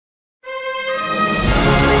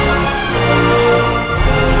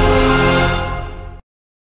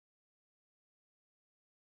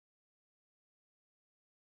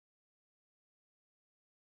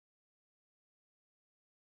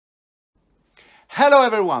Hello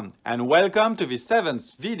everyone, and welcome to the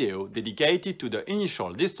 7th video dedicated to the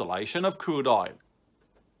initial distillation of crude oil.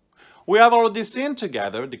 We have already seen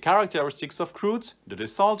together the characteristics of crudes, the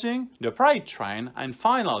desalting, the parade train, and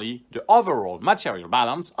finally the overall material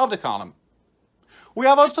balance of the column. We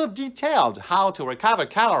have also detailed how to recover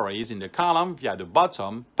calories in the column via the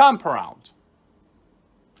bottom pump around.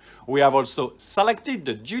 We have also selected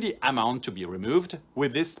the duty amount to be removed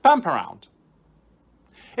with this pump around.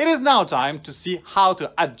 It is now time to see how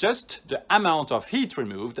to adjust the amount of heat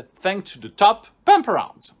removed thanks to the top pump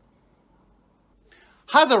around.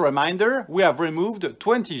 As a reminder, we have removed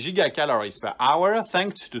 20 gigacalories per hour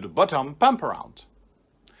thanks to the bottom pump around.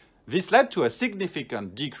 This led to a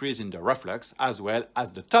significant decrease in the reflux as well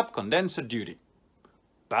as the top condenser duty.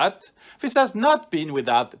 But this has not been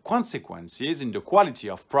without consequences in the quality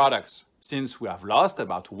of products, since we have lost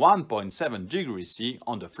about 1.7 degrees C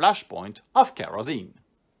on the flash point of kerosene.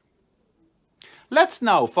 Let's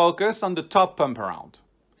now focus on the top pump around.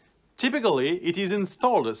 Typically, it is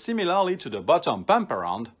installed similarly to the bottom pump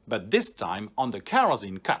around, but this time on the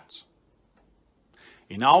kerosene cut.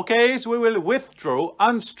 In our case, we will withdraw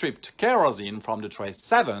unstripped kerosene from the tray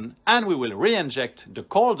 7 and we will re-inject the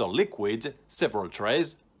colder liquid several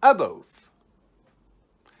trays above.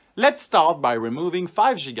 Let's start by removing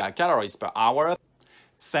 5 gigacalories per hour.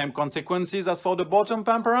 Same consequences as for the bottom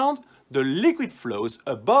pump around. The liquid flows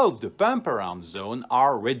above the pump around zone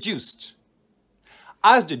are reduced,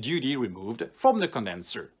 as the duty removed from the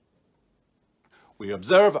condenser. We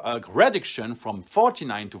observe a reduction from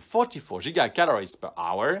 49 to 44 gigacalories per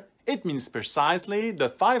hour. It means precisely the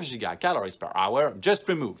 5 gigacalories per hour just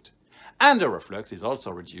removed. And the reflux is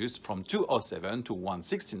also reduced from 207 to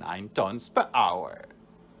 169 tons per hour.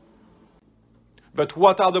 But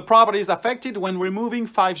what are the properties affected when removing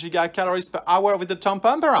 5 gigacalories per hour with the top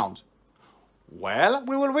pump around? Well,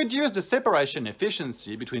 we will reduce the separation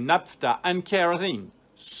efficiency between naphtha and kerosene.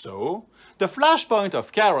 So, the flash point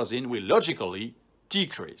of kerosene will logically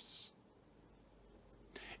decrease.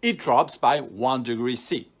 It drops by 1 degree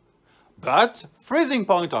C. But freezing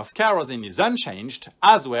point of kerosene is unchanged,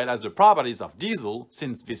 as well as the properties of diesel,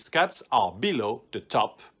 since these cuts are below the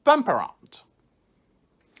top pump around.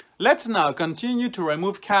 Let's now continue to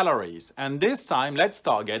remove calories, and this time let's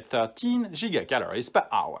target 13 gigacalories per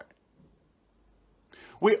hour.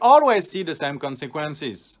 We always see the same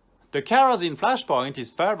consequences. The kerosene flash point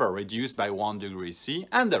is further reduced by 1 degree C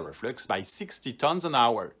and the reflux by 60 tons an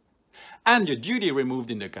hour. And the duty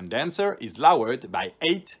removed in the condenser is lowered by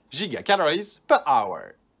 8 gigacalories per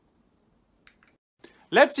hour.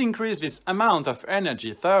 Let's increase this amount of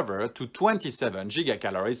energy further to 27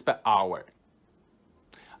 gigacalories per hour.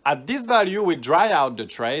 At this value, we dry out the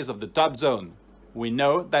trays of the top zone. We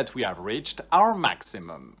know that we have reached our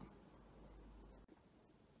maximum.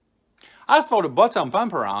 As for the bottom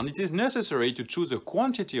pump around, it is necessary to choose a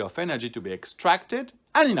quantity of energy to be extracted,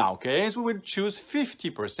 and in our case, we will choose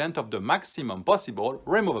 50% of the maximum possible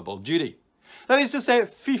removable duty. That is to say,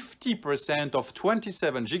 50% of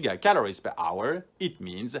 27 gigacalories per hour, it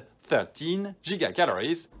means 13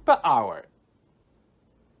 gigacalories per hour.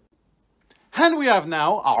 And we have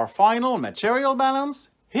now our final material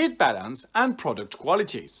balance, heat balance, and product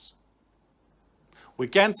qualities. We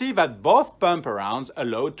can see that both pump arounds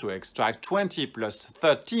allowed to extract 20 plus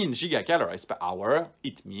 13 gigacalories per hour,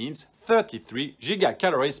 it means 33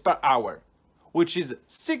 gigacalories per hour, which is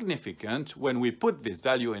significant when we put this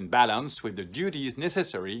value in balance with the duties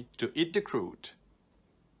necessary to heat the crude.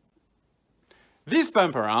 These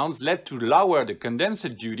pump arounds led to lower the condenser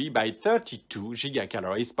duty by 32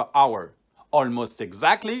 gigacalories per hour, almost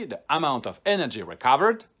exactly the amount of energy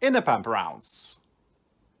recovered in the pump arounds.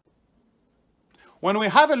 When we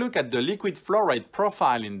have a look at the liquid flow rate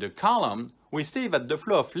profile in the column, we see that the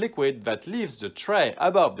flow of liquid that leaves the tray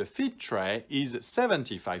above the feed tray is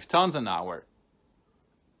 75 tons an hour.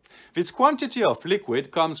 This quantity of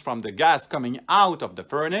liquid comes from the gas coming out of the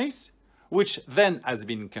furnace, which then has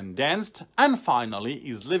been condensed and finally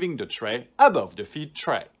is leaving the tray above the feed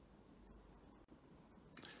tray.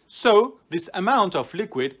 So, this amount of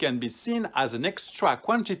liquid can be seen as an extra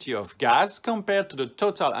quantity of gas compared to the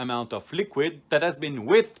total amount of liquid that has been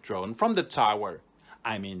withdrawn from the tower.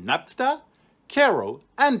 I mean naphtha, kero,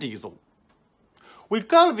 and diesel. We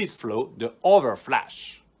call this flow the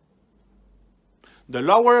overflash. The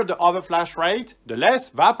lower the overflash rate, the less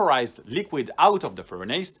vaporized liquid out of the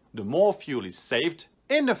furnace, the more fuel is saved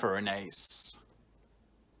in the furnace.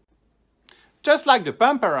 Just like the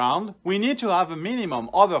pump around, we need to have a minimum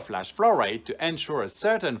overflash flow rate to ensure a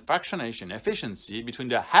certain fractionation efficiency between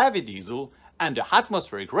the heavy diesel and the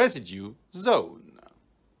atmospheric residue zone.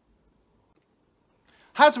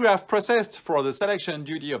 As we have processed for the selection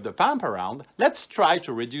duty of the pump around, let's try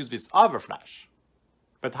to reduce this overflash.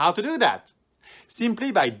 But how to do that?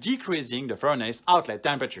 Simply by decreasing the furnace outlet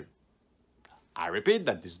temperature. I repeat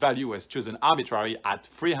that this value was chosen arbitrarily at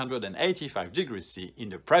 385 degrees C in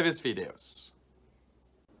the previous videos.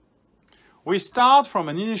 We start from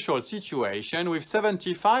an initial situation with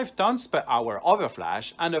 75 tons per hour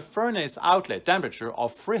overflash and a furnace outlet temperature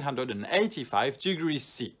of 385 degrees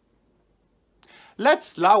C.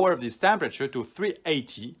 Let's lower this temperature to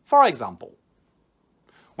 380, for example.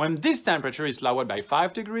 When this temperature is lowered by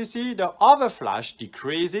 5 degrees C, the overflash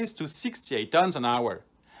decreases to 68 tons an hour,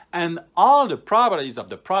 and all the properties of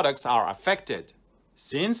the products are affected,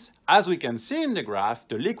 since, as we can see in the graph,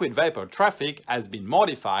 the liquid vapor traffic has been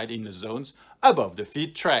modified in the zones above the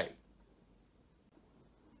feed tray.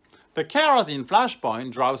 The kerosene flash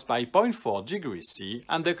point drops by 0.4 degrees C,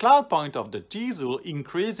 and the cloud point of the diesel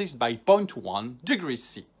increases by 0.1 degrees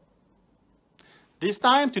C. This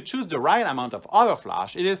time, to choose the right amount of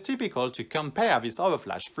overflash, it is typical to compare this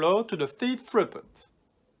overflash flow to the feed throughput.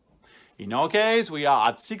 In our case, we are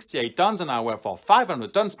at 68 tons an hour for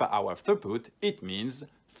 500 tons per hour throughput. It means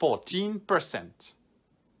 14%.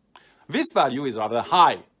 This value is rather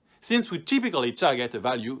high, since we typically target a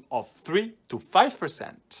value of 3 to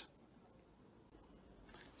 5%.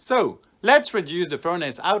 So, let's reduce the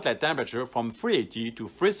furnace outlet temperature from 380 to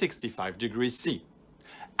 365 degrees C.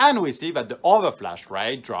 And we see that the overflash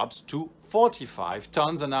rate drops to 45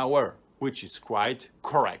 tons an hour, which is quite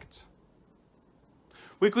correct.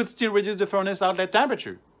 We could still reduce the furnace outlet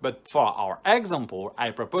temperature, but for our example,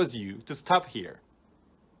 I propose you to stop here.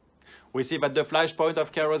 We see that the flash point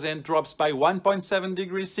of kerosene drops by 1.7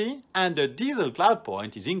 degrees C, and the diesel cloud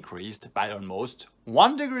point is increased by almost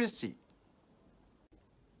 1 degree C.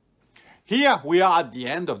 Here we are at the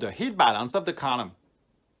end of the heat balance of the column.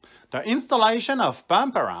 The installation of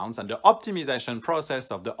pump arounds and the optimization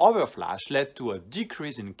process of the overflash led to a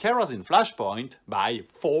decrease in kerosene flash point by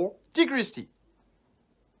 4 degrees C.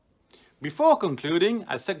 Before concluding,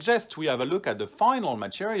 I suggest we have a look at the final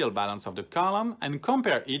material balance of the column and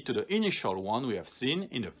compare it to the initial one we have seen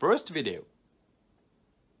in the first video.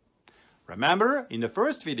 Remember, in the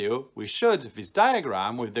first video, we showed this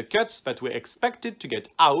diagram with the cuts that we expected to get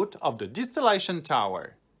out of the distillation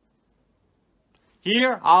tower.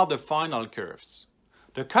 Here are the final curves.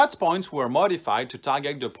 The cut points were modified to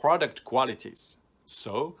target the product qualities.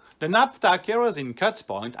 So, the naphtha kerosene cut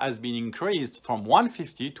point has been increased from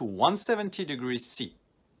 150 to 170 degrees C.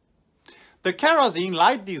 The kerosene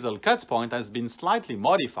light diesel cut point has been slightly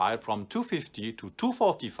modified from 250 to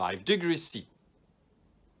 245 degrees C.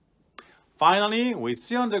 Finally, we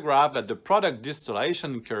see on the graph that the product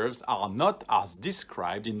distillation curves are not as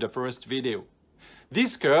described in the first video.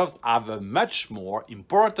 These curves have a much more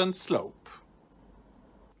important slope.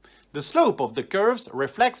 The slope of the curves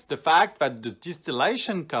reflects the fact that the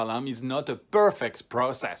distillation column is not a perfect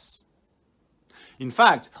process. In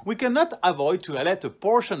fact, we cannot avoid to let a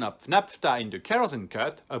portion of naphtha in the kerosene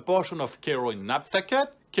cut, a portion of kero in the naphtha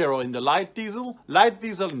cut, kero in the light diesel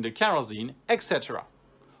in the kerosene, etc.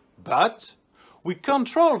 But we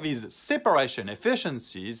control these separation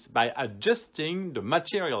efficiencies by adjusting the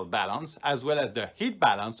material balance as well as the heat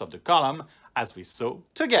balance of the column, as we saw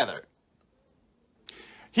together.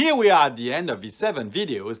 Here we are at the end of these 7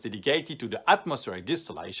 videos dedicated to the atmospheric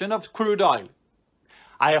distillation of crude oil.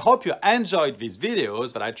 I hope you enjoyed these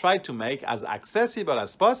videos that I tried to make as accessible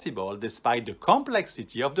as possible despite the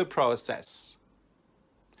complexity of the process.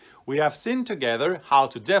 We have seen together how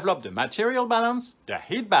to develop the material balance, the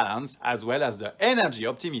heat balance, as well as the energy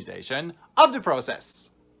optimization of the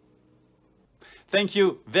process. Thank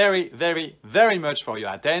you very much for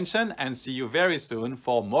your attention, and see you very soon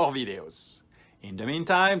for more videos. In the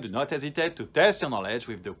meantime, do not hesitate to test your knowledge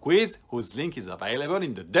with the quiz, whose link is available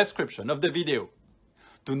in the description of the video.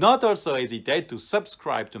 Do not also hesitate to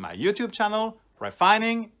subscribe to my YouTube channel.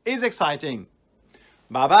 Refining is exciting.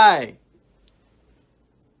 Bye bye!